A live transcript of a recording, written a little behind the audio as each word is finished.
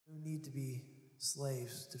need to be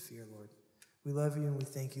slaves to fear, Lord. We love you and we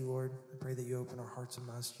thank you, Lord. I pray that you open our hearts and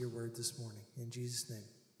minds to your word this morning. In Jesus' name,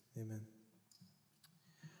 amen.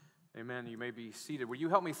 Amen. You may be seated. Will you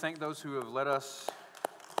help me thank those who have led us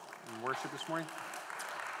in worship this morning?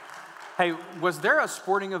 Hey, was there a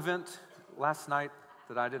sporting event last night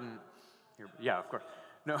that I didn't hear? Yeah, of course.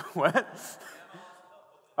 No, what?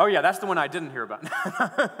 Oh, yeah, that's the one I didn't hear about.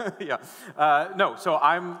 Yeah. No, so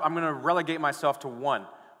I'm going to relegate myself to one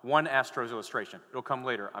Astros illustration. It'll come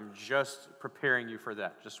later. I'm just preparing you for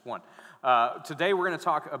that, just one. Today we're going to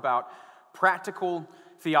talk about practical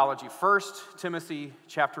theology. 1 Timothy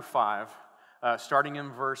chapter 5, starting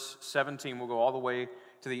in verse 17. We'll go all the way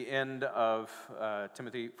to the end of 1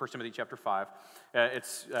 Timothy chapter 5.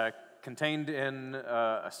 It's contained in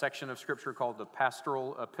a section of Scripture called the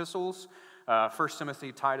pastoral epistles. 1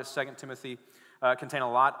 Timothy, Titus, 2 Timothy contain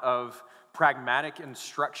a lot of pragmatic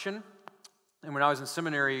instruction. And when I was in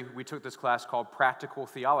seminary, we took this class called practical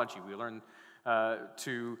theology. We learned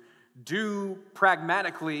to do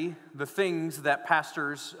pragmatically the things that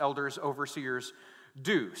pastors, elders, overseers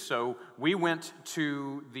do. So we went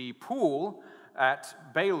to the pool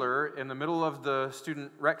at Baylor in the middle of the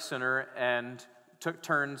student rec center and took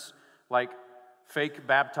turns like fake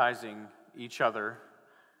baptizing each other.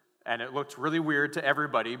 And it looked really weird to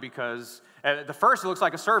everybody because at the first it looks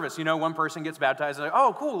like a service. You know, one person gets baptized and like,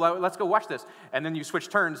 oh, cool, let's go watch this. And then you switch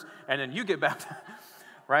turns and then you get baptized,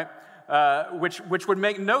 right? Which would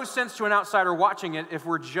make no sense to an outsider watching it if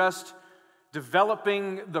we're just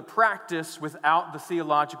developing the practice without the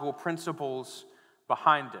theological principles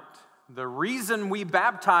behind it. The reason we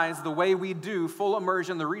baptize the way we do, full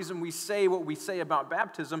immersion, the reason we say what we say about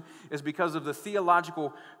baptism is because of the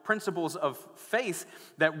theological principles of faith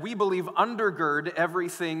that we believe undergird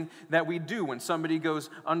everything that we do. When somebody goes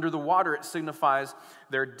under the water, it signifies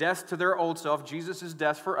their death to their old self, Jesus'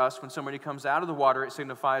 death for us. When somebody comes out of the water, it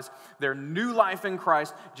signifies their new life in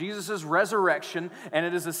Christ, Jesus' resurrection, and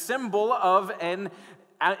it is a symbol of an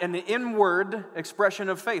inward expression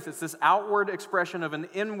of faith. It's this outward expression of an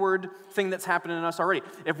inward thing that's happening in us already.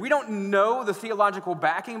 If we don't know the theological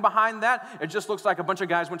backing behind that, it just looks like a bunch of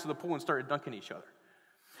guys went to the pool and started dunking each other.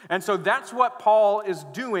 And so that's what Paul is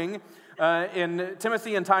doing in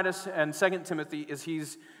Timothy and Titus and 2 Timothy, is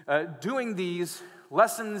he's doing these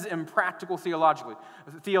lessons in practical theology.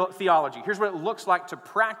 Here's what it looks like to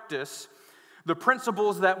practice the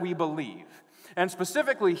principles that we believe. And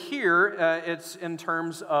specifically here, it's in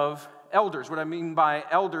terms of elders. What I mean by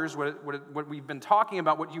elders, what we've been talking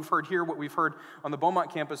about, what you've heard here, what we've heard on the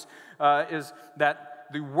Beaumont campus, is that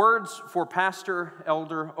the words for pastor,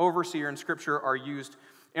 elder, overseer in Scripture are used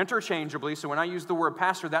interchangeably. So when I use the word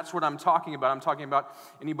pastor, that's what I'm talking about. I'm talking about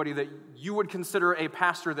anybody that you would consider a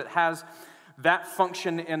pastor that has that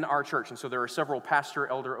function in our church. And so there are several pastor,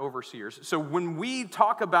 elder, overseers. So when we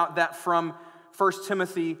talk about that from 1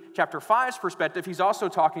 Timothy chapter 5's perspective, he's also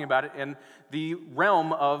talking about it in the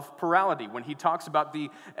realm of plurality. When he talks about the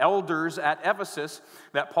elders at Ephesus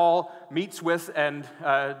that Paul meets with and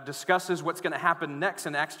discusses what's going to happen next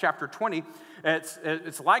in Acts chapter 20,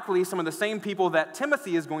 it's likely some of the same people that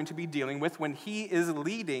Timothy is going to be dealing with when he is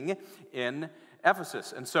leading in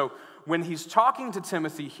Ephesus. And so when he's talking to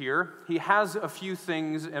Timothy here, he has a few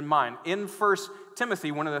things in mind. In 1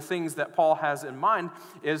 Timothy, one of the things that Paul has in mind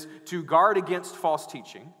is to guard against false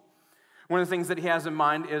teaching. One of the things that he has in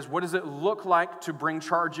mind is, what does it look like to bring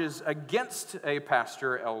charges against a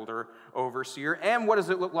pastor, elder, overseer? And what does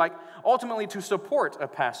it look like ultimately to support a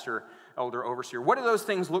pastor, elder, overseer? What do those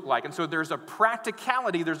things look like? And so there's a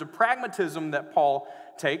practicality, there's a pragmatism that Paul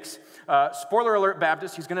takes. Spoiler alert,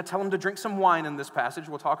 Baptist, he's going to tell them to drink some wine in this passage.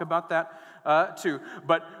 We'll talk about that too.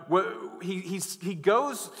 But he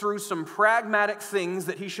goes through some pragmatic things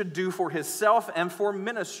that he should do for himself and for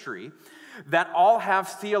ministry that all have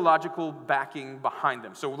theological backing behind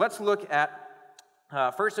them. So let's look at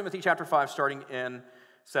 1 Timothy chapter 5, starting in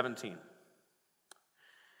 17.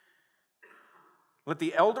 Let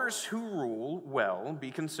the elders who rule well be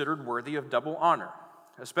considered worthy of double honor,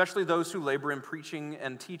 especially those who labor in preaching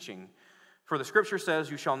and teaching. For the Scripture says,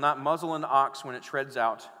 you shall not muzzle an ox when it treads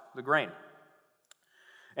out the grain,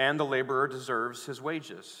 and the laborer deserves his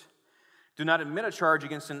wages. Do not admit a charge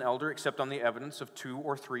against an elder except on the evidence of 2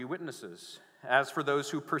 or 3 witnesses. As for those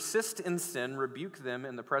who persist in sin, rebuke them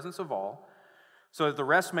in the presence of all, so that the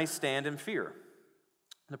rest may stand in fear.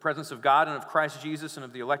 In the presence of God and of Christ Jesus and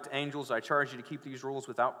of the elect angels, I charge you to keep these rules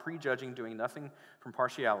without prejudging, doing nothing from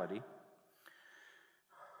partiality.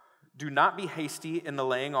 Do not be hasty in the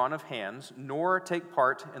laying on of hands, nor take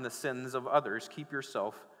part in the sins of others. Keep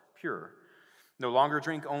yourself pure. No longer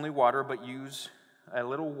drink only water, but use a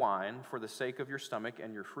little wine for the sake of your stomach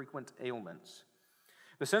and your frequent ailments.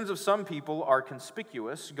 The sins of some people are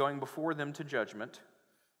conspicuous, going before them to judgment,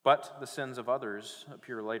 but the sins of others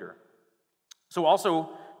appear later. So also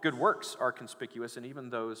good works are conspicuous, and even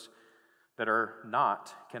those that are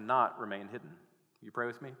not cannot remain hidden. You pray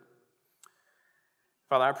with me?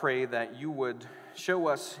 Father, I pray that you would show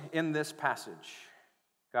us in this passage,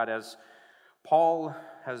 God, as Paul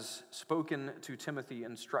has spoken to Timothy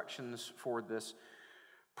instructions for this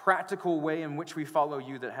practical way in which we follow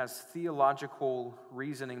you that has theological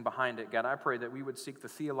reasoning behind it. God, I pray that we would seek the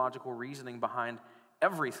theological reasoning behind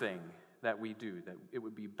everything that we do, that it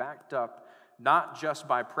would be backed up not just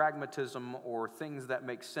by pragmatism or things that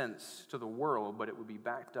make sense to the world, but it would be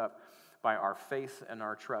backed up by our faith and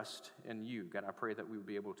our trust in you. God, I pray that we would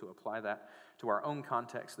be able to apply that to our own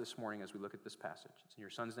context this morning as we look at this passage. It's in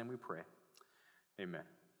your Son's name we pray. Amen.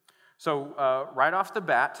 So right off the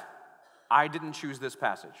bat, I didn't choose this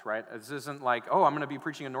passage, right? This isn't like, oh, I'm going to be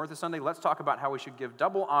preaching in North this Sunday. Let's talk about how we should give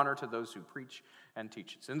double honor to those who preach and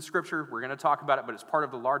teach. It's in Scripture. We're going to talk about it, but it's part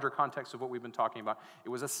of the larger context of what we've been talking about. It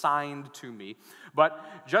was assigned to me. But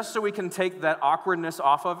just so we can take that awkwardness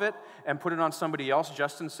off of it and put it on somebody else,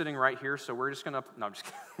 Justin's sitting right here, so we're just going to, no, I'm just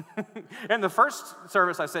kidding. In the first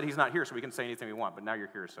service, I said he's not here, so we can say anything we want, but now you're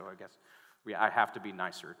here, so I guess I have to be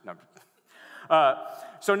nicer. No,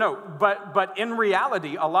 but in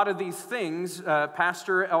reality, a lot of these things,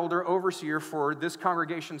 pastor, elder, overseer, for this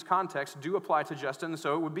congregation's context, do apply to Justin,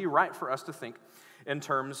 so it would be right for us to think in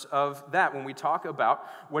terms of that when we talk about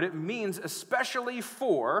what it means, especially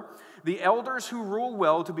for the elders who rule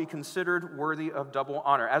well to be considered worthy of double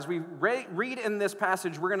honor. As we read in this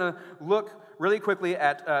passage, we're going to look really quickly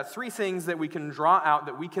at three things that we can draw out,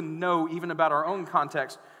 that we can know even about our own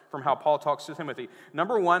context from how Paul talks to Timothy.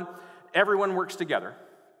 Number one, everyone works together.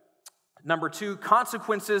 Number two,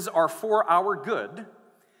 consequences are for our good.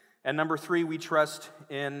 And number three, we trust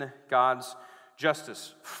in God's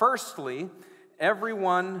justice. Firstly,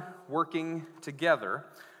 everyone working together.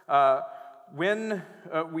 When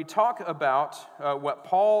we talk about what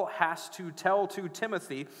Paul has to tell to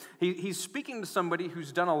Timothy, he's speaking to somebody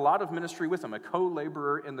who's done a lot of ministry with him, a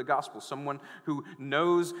co-laborer in the gospel, someone who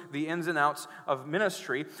knows the ins and outs of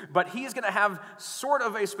ministry. But he's going to have sort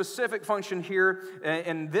of a specific function here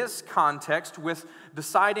in this context with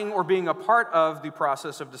deciding or being a part of the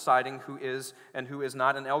process of deciding who is and who is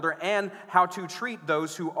not an elder, and how to treat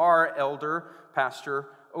those who are elder, pastor,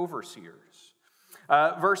 overseers.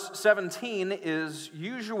 Verse 17 is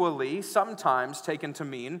usually, sometimes taken to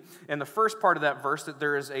mean, in the first part of that verse, that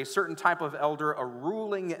there is a certain type of elder, a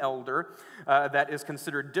ruling elder, that is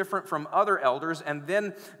considered different from other elders. And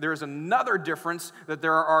then there's another difference, that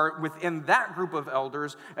there are, within that group of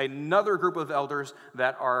elders, another group of elders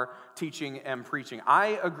that are teaching and preaching.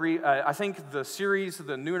 I agree. I think the series,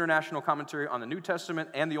 the New International Commentary on the New Testament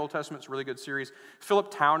and the Old Testament, is a really good series.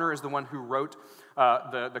 Philip Towner is the one who wrote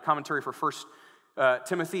the commentary for First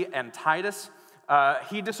Timothy and Titus.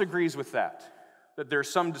 He disagrees with that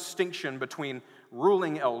there's some distinction between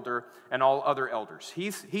ruling elder and all other elders.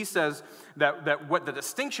 He says that what the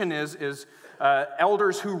distinction is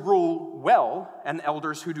elders who rule well and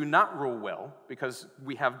elders who do not rule well, because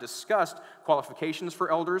we have discussed qualifications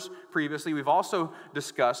for elders previously. We've also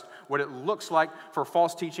discussed what it looks like for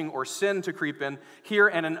false teaching or sin to creep in here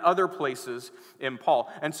and in other places in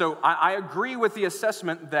Paul. And so I agree with the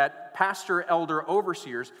assessment that pastor, elder,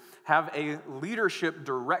 overseers have a leadership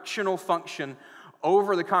directional function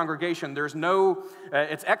over the congregation. There's no,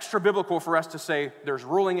 it's extra biblical for us to say there's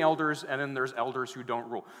ruling elders and then there's elders who don't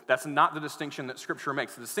rule. That's not the distinction that Scripture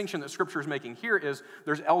makes. The distinction that Scripture is making here is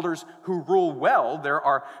there's elders who rule well. There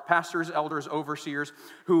are pastors, elders, overseers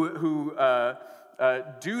who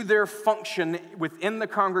do their function within the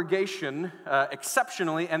congregation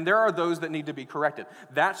exceptionally, and there are those that need to be corrected.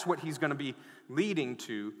 That's what he's going to be leading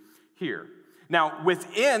to here. Now,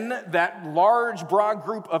 within that large, broad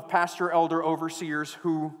group of pastor, elder, overseers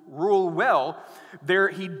who rule well, there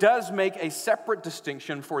he does make a separate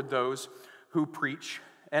distinction for those who preach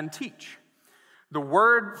and teach. The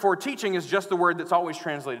word for teaching is just the word that's always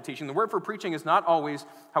translated teaching. The word for preaching is not always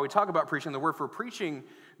how we talk about preaching. The word for preaching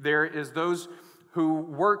there is those who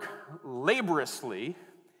work laboriously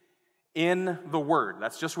in the word.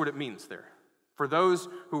 That's just what it means there. For those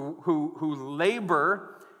who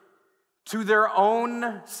labor to their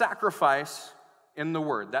own sacrifice in the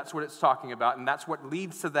word. That's what it's talking about, and that's what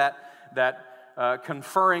leads to that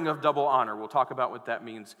conferring of double honor. We'll talk about what that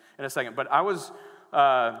means in a second. But I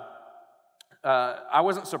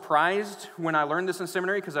wasn't surprised when I learned this in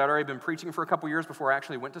seminary, because I'd already been preaching for a couple years before I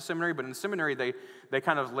actually went to seminary. But in seminary, they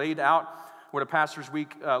kind of laid out what a pastor's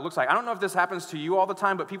week looks like. I don't know if this happens to you all the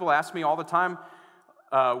time, but people ask me all the time,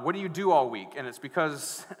 what do you do all week? And it's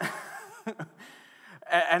because,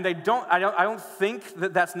 and I don't think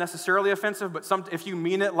that that's necessarily offensive, but if you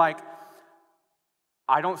mean it like,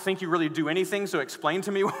 I don't think you really do anything, so explain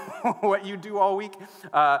to me what you do all week.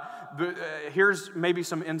 Here's maybe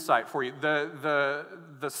some insight for you.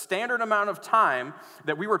 The standard amount of time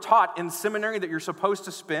that we were taught in seminary that you're supposed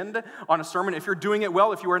to spend on a sermon, if you're doing it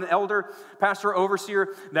well, if you are an elder, pastor,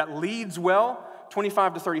 overseer that leads well,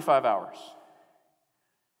 25 to 35 hours.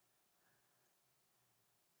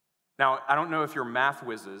 Now, I don't know if you're math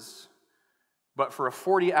whizzes, but for a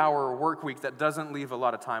 40-hour work week, that doesn't leave a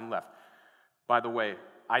lot of time left. By the way,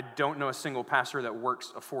 I don't know a single pastor that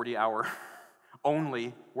works a 40-hour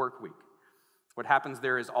only work week. What happens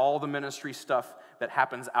there is all the ministry stuff that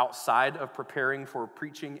happens outside of preparing for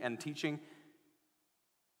preaching and teaching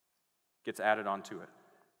gets added onto it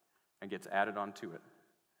and gets added onto it.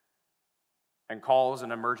 And calls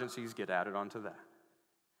and emergencies get added onto that.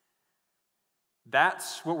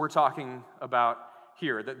 That's what we're talking about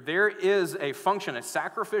here, that there is a function, a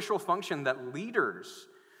sacrificial function that leaders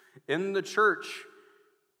in the church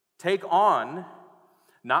take on,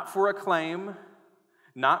 not for acclaim,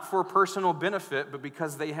 not for personal benefit, but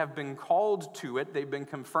because they have been called to it, they've been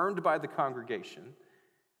confirmed by the congregation,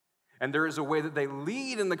 and there is a way that they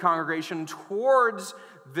lead in the congregation towards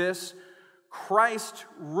this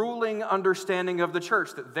Christ-ruling understanding of the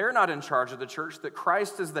church, that they're not in charge of the church, that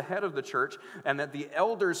Christ is the head of the church, and that the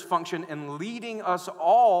elders function in leading us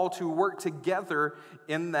all to work together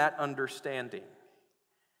in that understanding.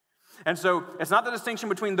 And so it's not the distinction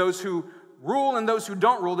between those who rule and those who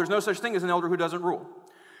don't rule. There's no such thing as an elder who doesn't rule.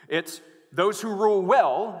 It's those who rule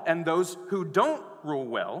well and those who don't rule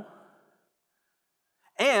well.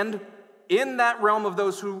 And in that realm of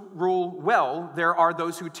those who rule well, there are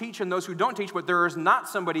those who teach and those who don't teach, but there is not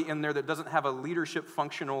somebody in there that doesn't have a leadership,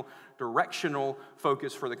 functional, directional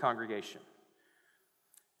focus for the congregation.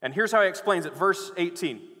 And here's how he explains it. Verse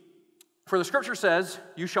 18. For the scripture says,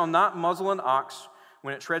 "You shall not muzzle an ox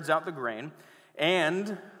when it treads out the grain,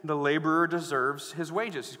 and the laborer deserves his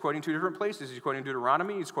wages." He's quoting two different places. He's quoting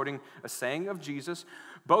Deuteronomy. He's quoting a saying of Jesus,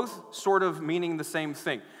 both sort of meaning the same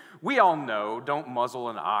thing. We all know, don't muzzle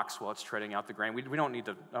an ox while it's treading out the grain. We don't need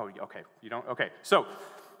to, oh, okay, you don't? Okay, so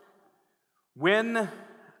when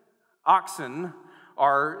oxen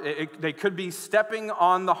they could be stepping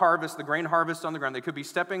on the harvest, the grain harvest on the ground. They could be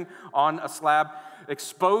stepping on a slab,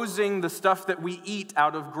 exposing the stuff that we eat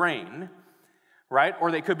out of grain, right?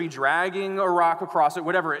 Or they could be dragging a rock across it,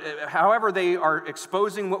 whatever. However they are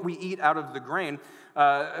exposing what we eat out of the grain,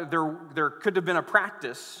 there could have been a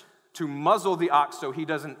practice to muzzle the ox so he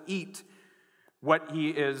doesn't eat what he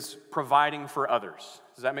is providing for others.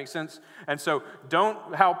 Does that make sense? And so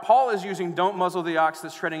how Paul is using don't muzzle the ox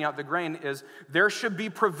that's treading out the grain is there should be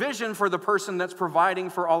provision for the person that's providing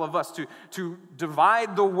for all of us. To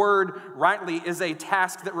divide the word rightly is a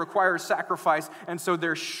task that requires sacrifice, and so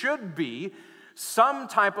there should be some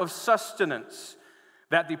type of sustenance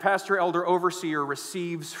that the pastor, elder, overseer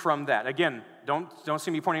receives from that. Again, don't see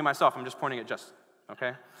me pointing at myself, I'm just pointing at Justin,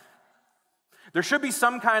 okay? There should be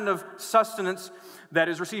some kind of sustenance that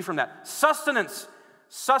is received from that. Sustenance,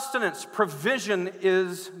 provision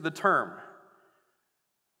is the term.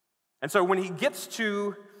 And so when he gets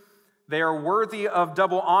to they are worthy of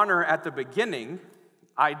double honor at the beginning,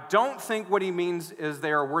 I don't think what he means is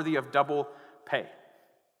they are worthy of double pay.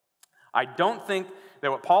 I don't think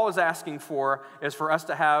that what Paul is asking for is for us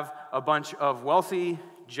to have a bunch of wealthy,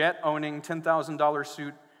 jet-owning, $10,000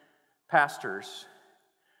 suit pastors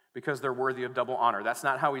because they're worthy of double honor. That's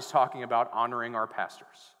not how he's talking about honoring our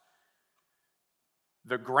pastors.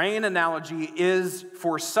 The grain analogy is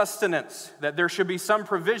for sustenance, that there should be some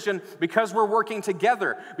provision because we're working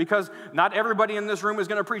together, because not everybody in this room is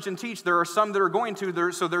going to preach and teach. There are some that are going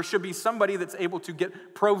to, so there should be somebody that's able to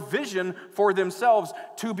get provision for themselves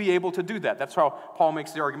to be able to do that. That's how Paul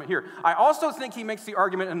makes the argument here. I also think he makes the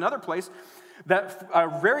argument in another place, that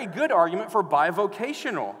a very good argument for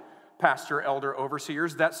bivocational pastor, elder,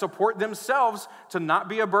 overseers that support themselves to not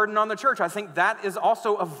be a burden on the church. I think that is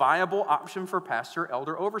also a viable option for pastor,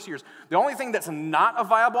 elder, overseers. The only thing that's not a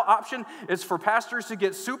viable option is for pastors to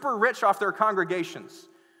get super rich off their congregations.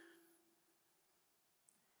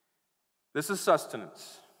 This is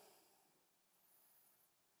sustenance.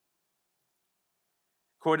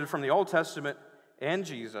 Quoted from the Old Testament and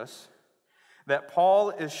Jesus, that Paul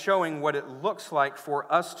is showing what it looks like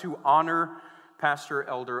for us to honor pastor,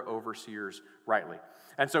 elder, overseers rightly.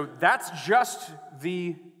 And so that's just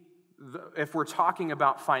the if we're talking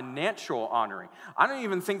about financial honoring. I don't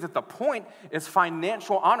even think that the point is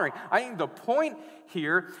financial honoring. I think the point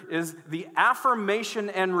here is the affirmation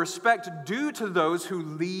and respect due to those who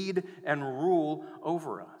lead and rule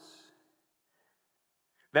over us.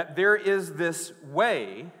 That there is this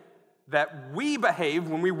way that we behave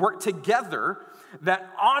when we work together that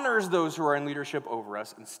honors those who are in leadership over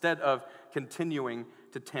us instead of continuing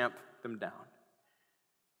to tamp them down.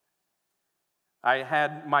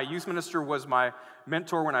 My youth minister was my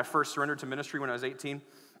mentor when I first surrendered to ministry when I was 18,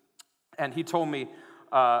 and he told me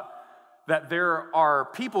that there are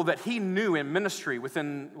people that he knew in ministry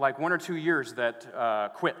within like 1 or 2 years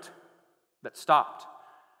that quit, that stopped.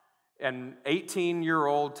 And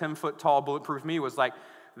 18-year-old, 10-foot-tall, bulletproof me was like,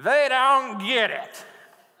 they don't get it.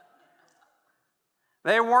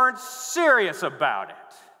 They weren't serious about it.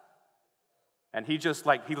 And he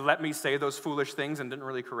let me say those foolish things and didn't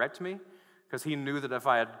really correct me because he knew that if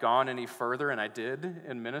I had gone any further, and I did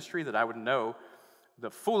in ministry, that I would know the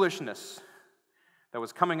foolishness that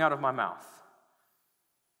was coming out of my mouth.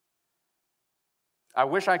 I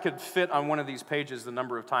wish I could fit on one of these pages the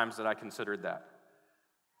number of times that I considered that.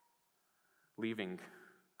 Leaving,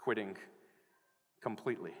 quitting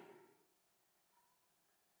completely.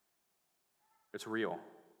 It's real.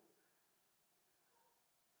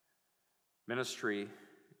 Ministry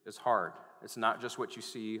is hard. It's not just what you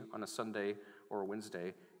see on a Sunday or a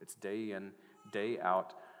Wednesday. It's day in, day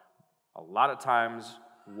out. A lot of times,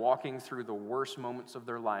 walking through the worst moments of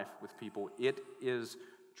their life with people, it is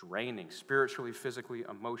draining, spiritually, physically,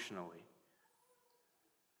 emotionally.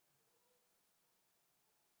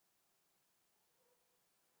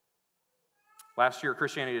 Last year,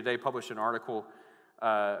 Christianity Today published an article,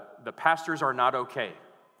 "The Pastors Are Not Okay,"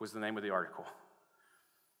 was the name of the article.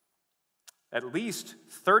 At least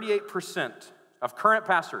 38% of current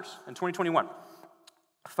pastors in 2021,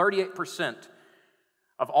 38%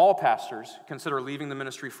 of all pastors consider leaving the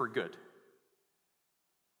ministry for good.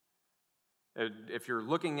 If you're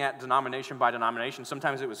looking at denomination by denomination,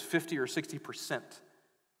 sometimes it was 50 or 60%.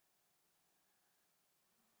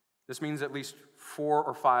 This means at least 4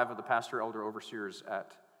 or 5 of the pastor, elder, overseers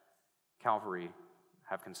at Calvary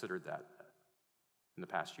have considered that in the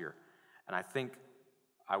past year. And I think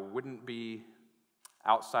I wouldn't be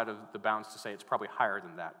outside of the bounds to say it's probably higher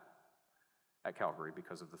than that at Calvary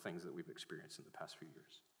because of the things that we've experienced in the past few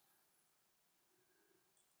years.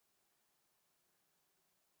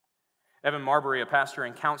 Evan Marbury, a pastor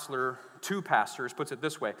and counselor to pastors, puts it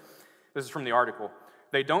this way. This is from the article.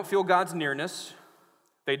 They don't feel God's nearness.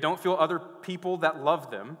 They don't feel other people that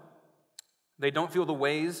love them. They don't feel the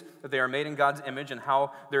ways that they are made in God's image and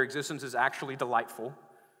how their existence is actually delightful.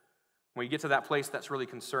 When you get to that place, that's really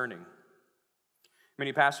concerning.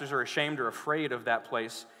 Many pastors are ashamed or afraid of that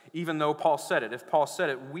place, even though Paul said it. If Paul said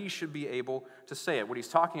it, we should be able to say it. What he's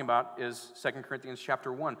talking about is 2 Corinthians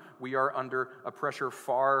chapter 1. We are under a pressure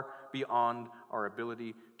far beyond our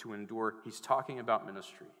ability to endure. He's talking about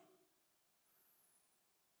ministry.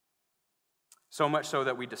 So much so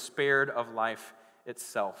that we despaired of life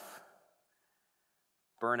itself.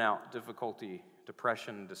 Burnout, difficulty,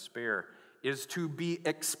 depression, despair is to be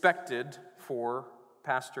expected for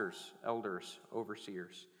pastors, elders,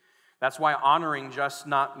 overseers. That's why honoring just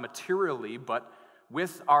not materially, but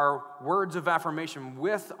with our words of affirmation,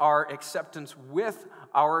 with our acceptance, with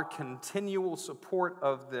our continual support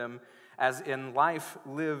of them, as in life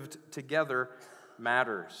lived together,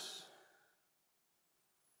 matters.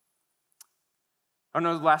 I don't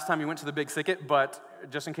know the last time you went to the big thicket, but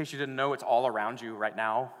just in case you didn't know, it's all around you right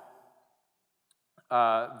now.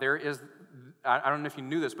 There is, I don't know if you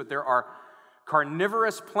knew this, but there are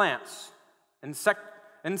carnivorous plants,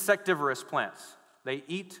 insectivorous plants. They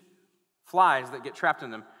eat flies that get trapped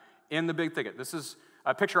in them in the big thicket. This is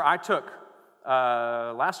a picture I took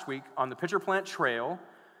last week on the Pitcher Plant Trail.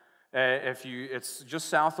 It's just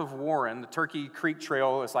south of Warren. The Turkey Creek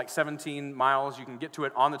Trail is like 17 miles. You can get to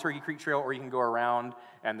it on the Turkey Creek Trail, or you can go around,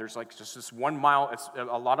 and there's like just this 1 mile.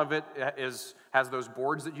 A lot of it has those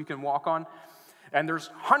boards that you can walk on, and there's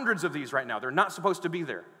hundreds of these right now. They're not supposed to be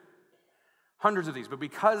there. Hundreds of these, but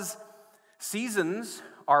because seasons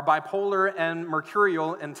are bipolar and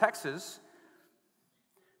mercurial in Texas,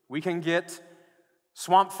 we can get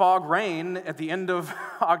swamp fog rain at the end of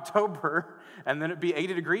October, and then it'd be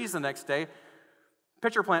 80 degrees the next day.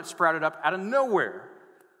 Pitcher plants sprouted up out of nowhere.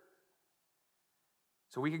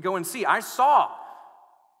 So we could go and see.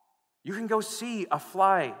 You can go see a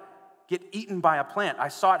fly get eaten by a plant. I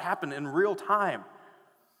saw it happen in real time.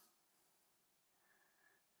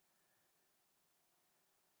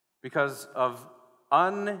 Because of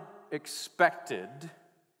unexpected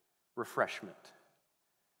refreshment.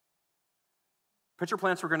 Pitcher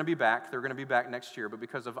plants were going to be back. They're going to be back next year. But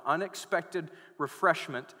because of unexpected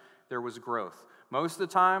refreshment, there was growth. Most of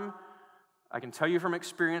the time, I can tell you from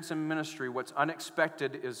experience in ministry, what's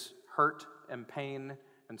unexpected is hurt and pain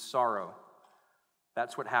and sorrow.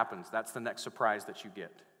 That's what happens. That's the next surprise that you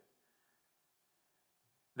get.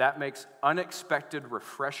 That makes unexpected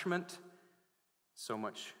refreshment so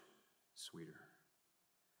much sweeter.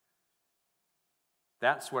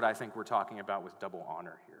 That's what I think we're talking about with double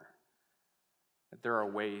honor here. That there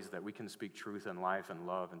are ways that we can speak truth and life and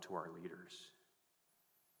love into our leaders.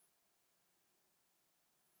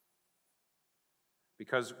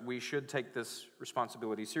 Because we should take this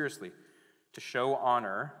responsibility seriously. To show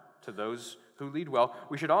honor to those who lead well,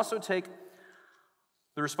 we should also take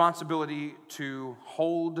the responsibility to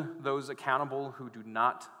hold those accountable who do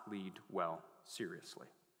not lead well seriously.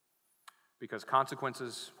 Because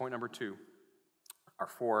consequences, point number 2, are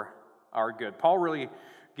for our good. Paul really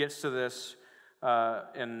gets to this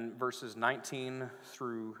in verses 19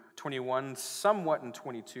 through 21, somewhat in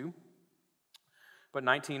 22. But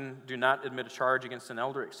 19, do not admit a charge against an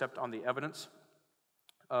elder except on the evidence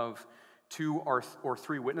of 2 or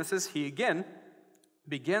 3 witnesses. He again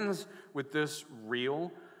begins with this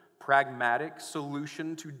real, pragmatic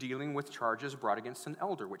solution to dealing with charges brought against an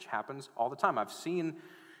elder, which happens all the time. I've seen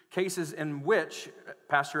cases in which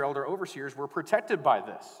pastor, elder, overseers were protected by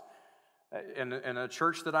this. In a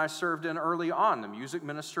church that I served in early on, the music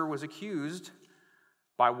minister was accused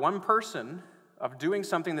by one person of doing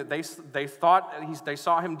something that they thought they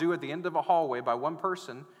saw him do at the end of a hallway by one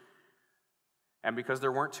person. And because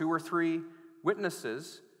there weren't 2 or 3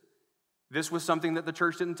 witnesses, this was something that the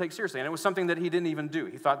church didn't take seriously. And it was something that he didn't even do.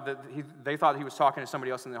 They thought he was talking to somebody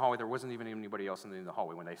else in the hallway. There wasn't even anybody else in the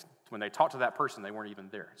hallway. When they talked to that person, they weren't even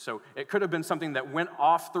there. So it could have been something that went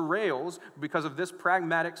off the rails because of this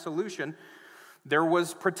pragmatic solution. There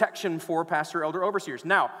was protection for pastor, elder, overseers.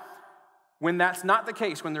 Now, when that's not the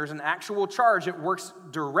case, when there's an actual charge, it works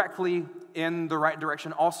directly in the right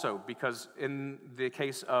direction also, because in the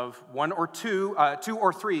case of 1 or 2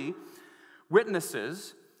 or 3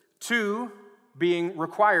 witnesses, 2 being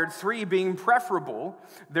required, 3 being preferable,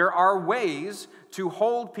 there are ways to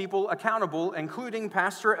hold people accountable, including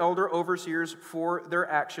pastor, elder, overseers, for their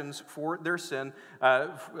actions, for their sin.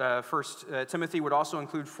 1 Timothy would also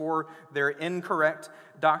include for their incorrect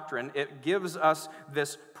doctrine. It gives us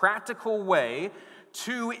this practical way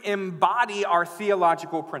to embody our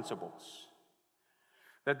theological principles.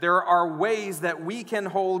 That there are ways that we can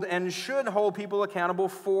hold and should hold people accountable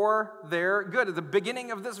for their good. At the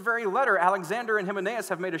beginning of this very letter, Alexander and Hymenaeus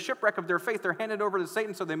have made a shipwreck of their faith. They're handed over to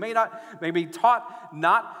Satan so they may be taught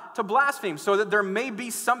not to blaspheme, so that there may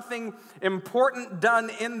be something important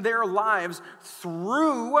done in their lives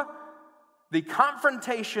through the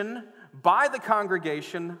confrontation by the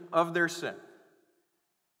congregation of their sin.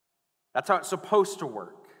 That's how it's supposed to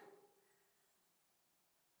work.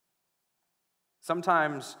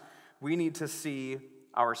 Sometimes we need to see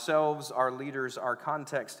ourselves, our leaders, our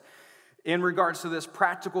context in regards to this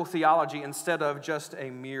practical theology instead of just a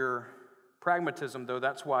mere pragmatism, though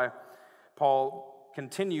that's why Paul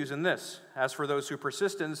continues in this. As for those who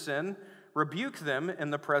persist in sin, rebuke them in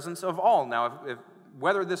the presence of all. Now,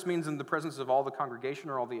 whether this means in the presence of all the congregation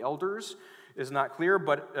or all the elders is not clear,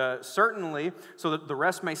 but certainly, so that the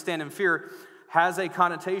rest may stand in fear, has a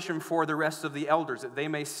connotation for the rest of the elders, that they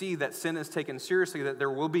may see that sin is taken seriously, that there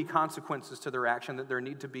will be consequences to their action, that there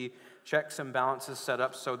need to be checks and balances set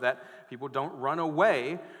up so that people don't run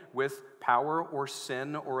away with power or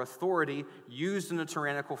sin or authority used in a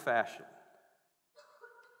tyrannical fashion.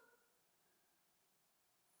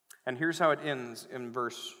 And here's how it ends in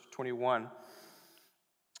verse 21.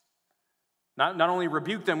 Not only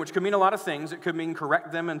rebuke them, which could mean a lot of things. It could mean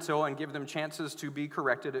correct them and give them chances to be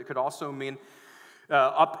corrected. It could also mean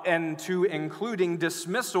up and to including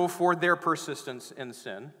dismissal for their persistence in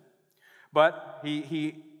sin. But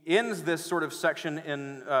he ends this sort of section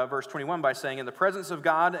in verse 21 by saying, in the presence of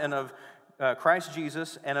God and of Christ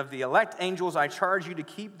Jesus and of the elect angels, I charge you to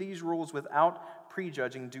keep these rules without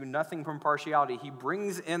prejudging, do nothing from partiality. He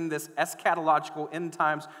brings in this eschatological end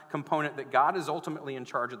times component that God is ultimately in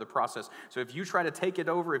charge of the process. So if you try to take it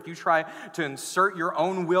over, if you try to insert your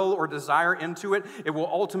own will or desire into it, it will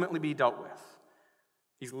ultimately be dealt with.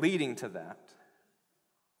 He's leading to that.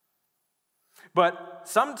 But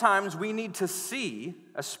sometimes we need to see,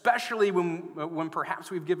 especially when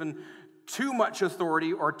perhaps we've given too much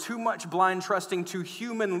authority or too much blind trusting to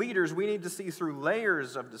human leaders, we need to see through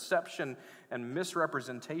layers of deception and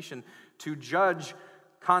misrepresentation to judge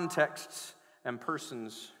contexts and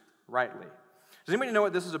persons rightly. Does anybody know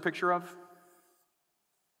what this is a picture of?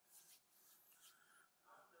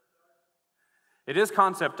 It is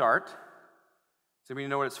concept art. Does anybody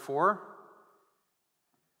know what it's for?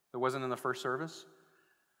 It wasn't in the first service.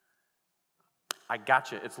 I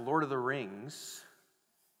gotcha. It's Lord of the Rings.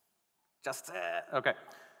 Okay.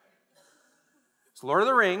 It's Lord of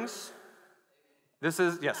the Rings. This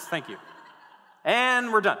is, yes, thank you.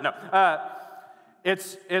 And we're done. No.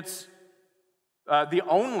 It's the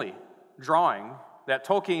only drawing that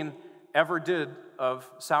Tolkien ever did of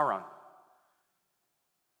Sauron,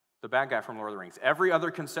 the bad guy from Lord of the Rings. Every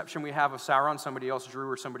other conception we have of Sauron, somebody else drew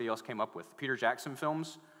or somebody else came up with. Peter Jackson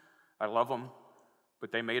films, I love them,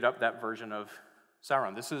 but they made up that version of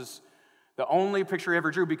Sauron. This is the only picture he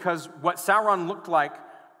ever drew because what Sauron looked like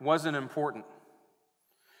wasn't important.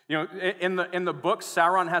 You know, in the books,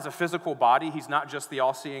 Sauron has a physical body. He's not just the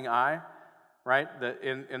all-seeing eye, right?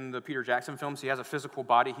 In the Peter Jackson films, he has a physical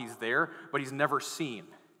body. He's there, but he's never seen.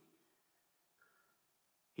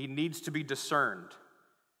 He needs to be discerned.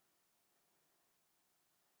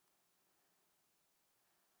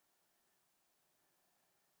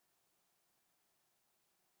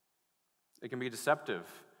 It can be deceptive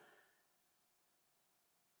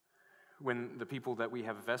when the people that we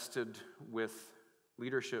have vested with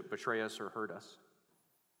leadership betray us or hurt us.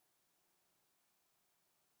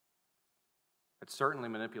 It's certainly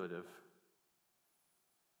manipulative.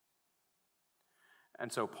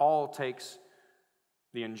 And so Paul takes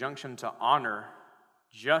the injunction to honor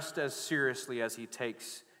just as seriously as he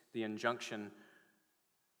takes the injunction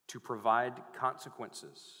to provide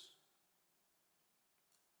consequences.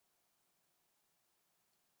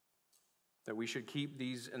 That we should keep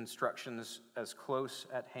these instructions as close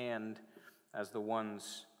at hand as the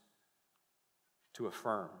ones to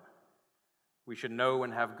affirm. We should know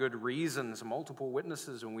and have good reasons, multiple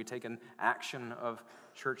witnesses, when we take an action of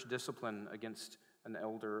church discipline against an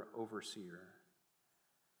elder overseer.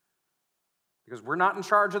 Because we're not in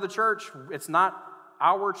charge of the church. It's not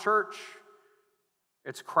our church.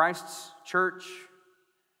 It's Christ's church.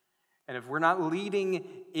 And if we're not leading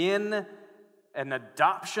in an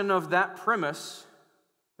adoption of that premise,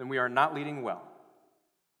 then we are not leading well.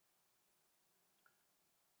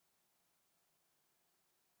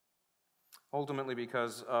 Ultimately,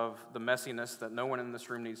 because of the messiness that no one in this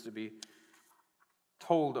room needs to be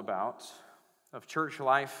told about of church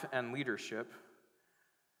life and leadership,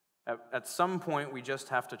 at some point we just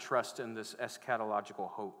have to trust in this eschatological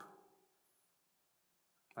hope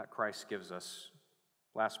that Christ gives us.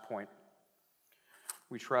 Last point,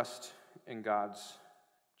 we trust in God's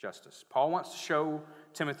justice. Paul wants to show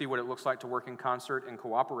Timothy what it looks like to work in concert, in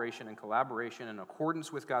cooperation, and collaboration, in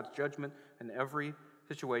accordance with God's judgment in every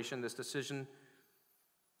situation. This decision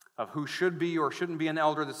of who should be or shouldn't be an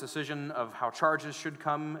elder, this decision of how charges should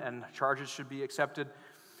come and charges should be accepted,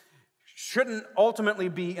 shouldn't ultimately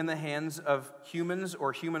be in the hands of humans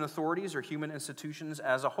or human authorities or human institutions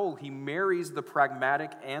as a whole. He marries the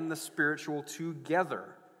pragmatic and the spiritual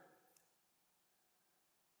together.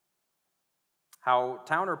 How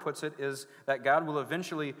Towner puts it is that God will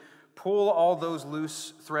eventually pull all those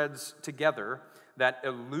loose threads together that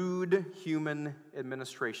elude human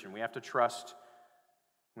administration. We have to trust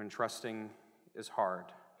when trusting is hard.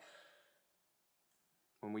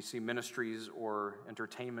 When we see ministries or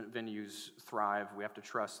entertainment venues thrive, we have to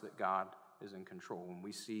trust that God is in control. When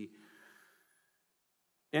we see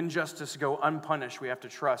injustice go unpunished, we have to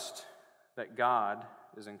trust that God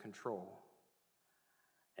is in control.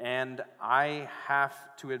 And I have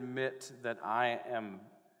to admit that I am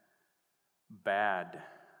bad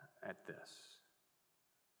at this.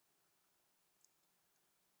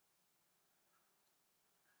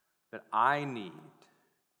 That I need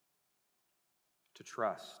to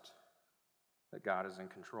trust that God is in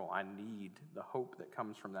control. I need the hope that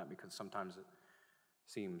comes from that because sometimes it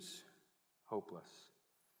seems hopeless.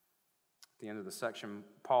 At the end of the section,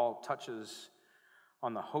 Paul touches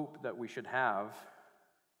on the hope that we should have.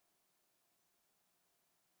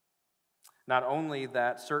 Not only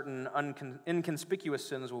that certain inconspicuous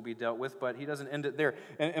sins will be dealt with, but he doesn't end it there.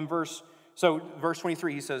 In verse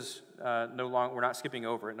 23, he says, we're not skipping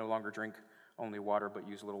over it, no longer drink only water, but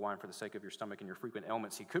use a little wine for the sake of your stomach and your frequent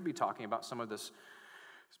ailments. He could be talking about some of this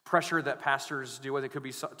pressure that pastors deal with. It could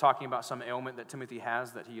be talking about some ailment that Timothy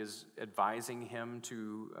has that he is advising him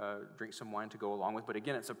to drink some wine to go along with. But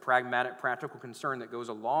again, it's a pragmatic, practical concern that goes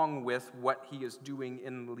along with what he is doing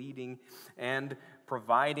in leading and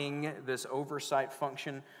providing this oversight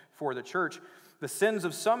function for the church. The sins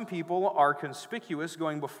of some people are conspicuous,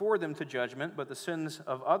 going before them to judgment, but the sins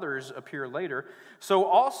of others appear later. So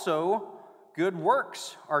also good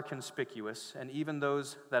works are conspicuous, and even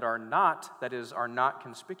those that are not, that is, are not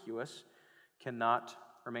conspicuous, cannot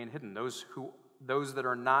remain hidden. Those that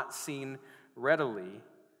are not seen readily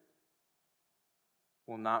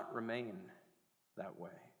will not remain that way.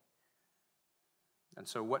 And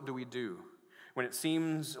so what do we do? When it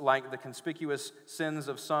seems like the conspicuous sins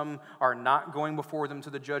of some are not going before them to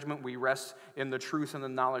the judgment, we rest in the truth and the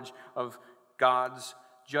knowledge of God's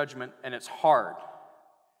judgment, and it's hard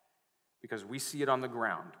because we see it on the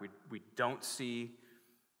ground. We don't see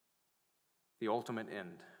the ultimate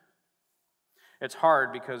end. It's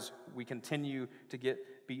hard because we continue to get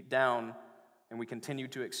beat down and we continue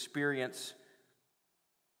to experience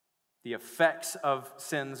the effects of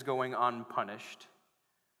sins going unpunished.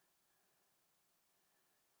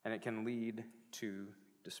 And it can lead to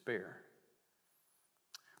despair.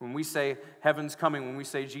 When we say heaven's coming, when we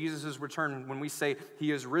say Jesus is returned, when we say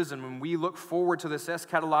he is risen, when we look forward to this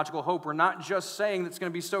eschatological hope, we're not just saying it's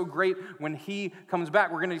going to be so great when he comes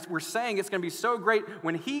back. We're saying it's going to be so great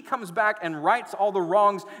when he comes back and rights all the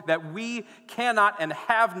wrongs that we cannot and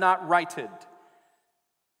have not righted.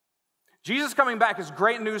 Jesus coming back is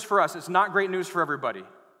great news for us. It's not great news for everybody.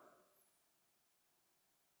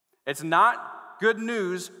 It's not good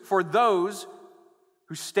news for those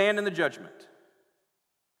who stand in the judgment.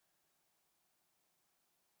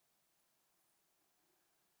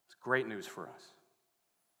 It's great news for us.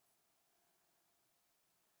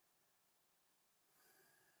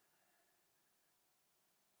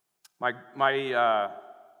 My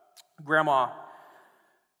grandma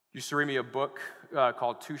used to read me a book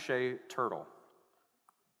called Touche Turtle.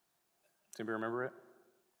 Does anybody remember it?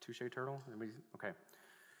 Touche Turtle? Anybody? Okay.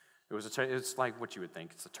 It's like what you would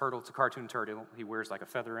think. It's a turtle. It's a cartoon turtle. He wears like a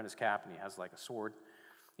feather in his cap, and he has like a sword.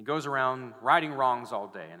 He goes around righting wrongs all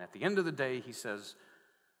day, and at the end of the day, he says,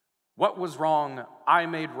 "What was wrong, I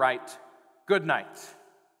made right. Good night."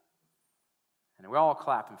 And we all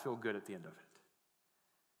clap and feel good at the end of it.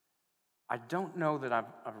 I don't know that I've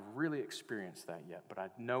really experienced that yet, but I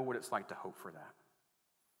know what it's like to hope for that.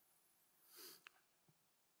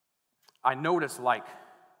 I know what it's like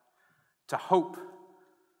to hope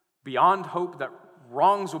beyond hope that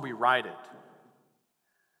wrongs will be righted,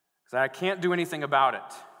 that I can't do anything about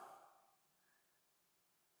it.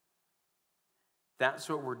 That's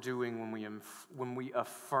what we're doing when we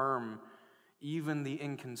affirm even the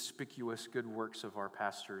inconspicuous good works of our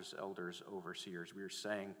pastors, elders, overseers. We are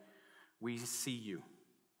saying, we see you.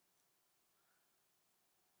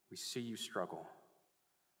 We see you struggle.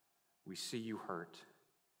 We see you hurt.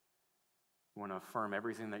 We want to affirm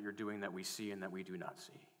everything that you're doing that we see and that we do not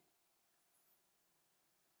see.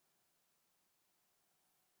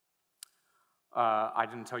 I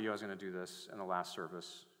didn't tell you I was going to do this in the last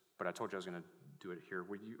service, but I told you I was going to do it here.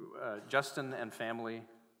 Would you, Justin and family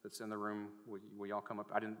that's in the room, will y'all come up?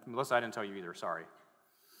 Melissa, I didn't tell you either, sorry.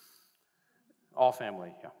 All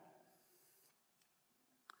family, yeah.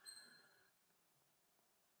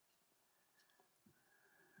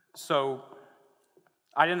 So,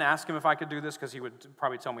 I didn't ask him if I could do this because he would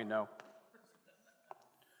probably tell me no.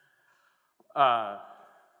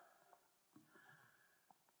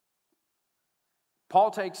 Paul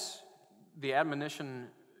takes the admonition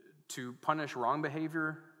to punish wrong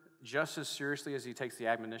behavior just as seriously as he takes the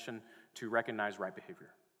admonition to recognize right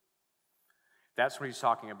behavior. That's what he's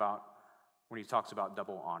talking about when he talks about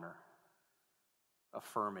double honor,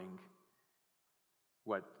 affirming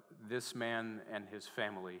what this man and his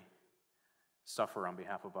family suffer on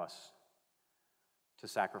behalf of us, to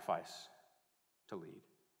sacrifice, to lead.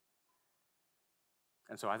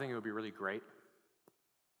 And so I think it would be really great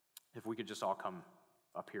if we could just all come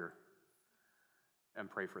up here and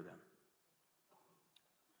pray for them.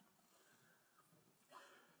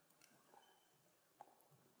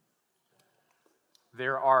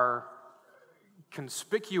 There are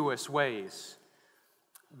conspicuous ways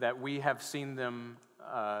that we have seen them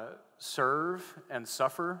serve and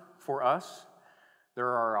suffer for us. There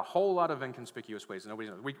are a whole lot of inconspicuous ways. Nobody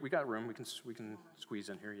knows. We got room. We can squeeze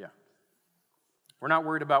in here. Yeah. We're not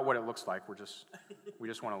worried about what it looks like. We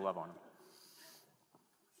just want to love on them.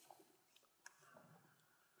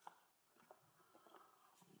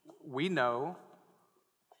 We know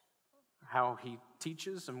how he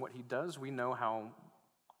teaches and what he does. We know how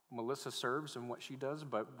Melissa serves and what she does,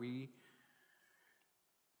 but we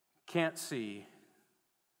can't see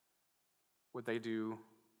what they do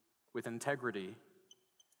with integrity,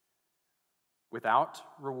 without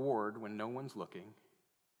reward when no one's looking.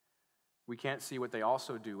 We can't see what they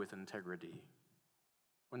also do with integrity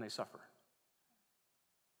when they suffer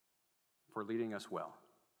for leading us well.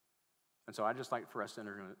 And so I'd just like for us to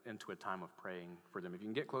enter into a time of praying for them. If you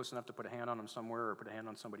can get close enough to put a hand on them somewhere or put a hand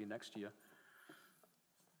on somebody next to you.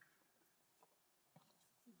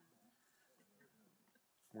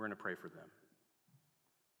 We're going to pray for them.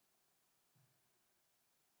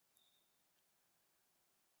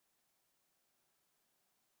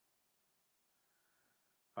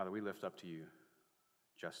 Father, we lift up to you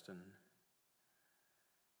Justin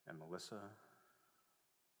and Melissa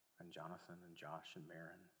and Jonathan and Josh and Marin.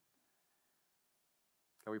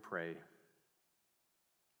 God, we pray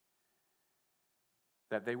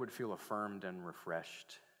that they would feel affirmed and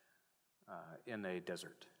refreshed in a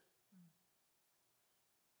desert.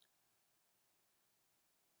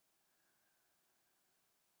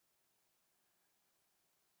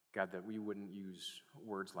 God, that we wouldn't use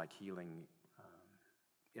words like healing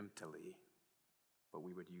emptily, but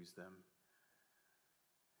we would use them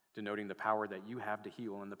denoting the power that you have to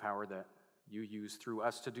heal and the power that you use through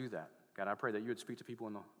us to do that. God, I pray that you would speak to people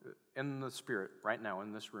in the Spirit right now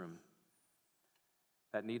in this room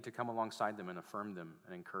that need to come alongside them and affirm them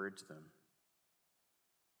and encourage them.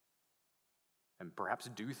 And perhaps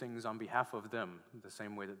do things on behalf of them the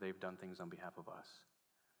same way that they've done things on behalf of us.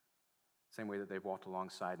 Same way that they've walked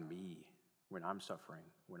alongside me when I'm suffering,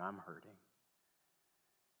 when I'm hurting.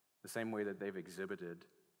 The same way that they've exhibited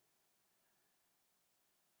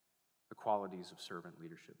the qualities of servant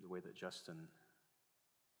leadership, the way that Justin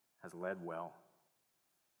has led well.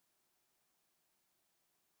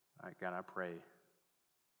 God, I pray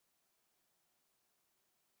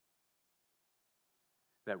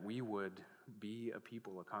that we would be a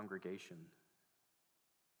people, a congregation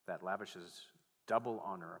that lavishes double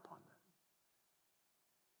honor upon them.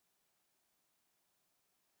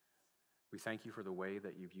 We thank you for the way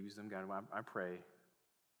that you've used them, God. I pray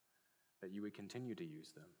that you would continue to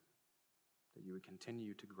use them, that you would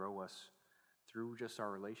continue to grow us through just our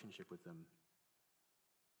relationship with them,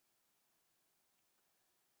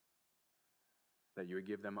 that you would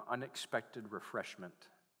give them unexpected refreshment,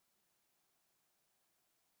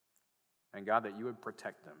 and God, that you would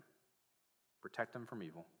protect them from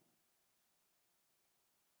evil.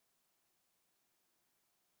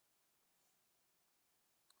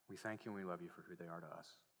 We thank you and we love you for who they are to us.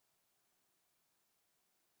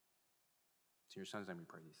 It's in your Son's name we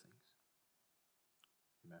pray these things.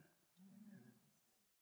 Amen.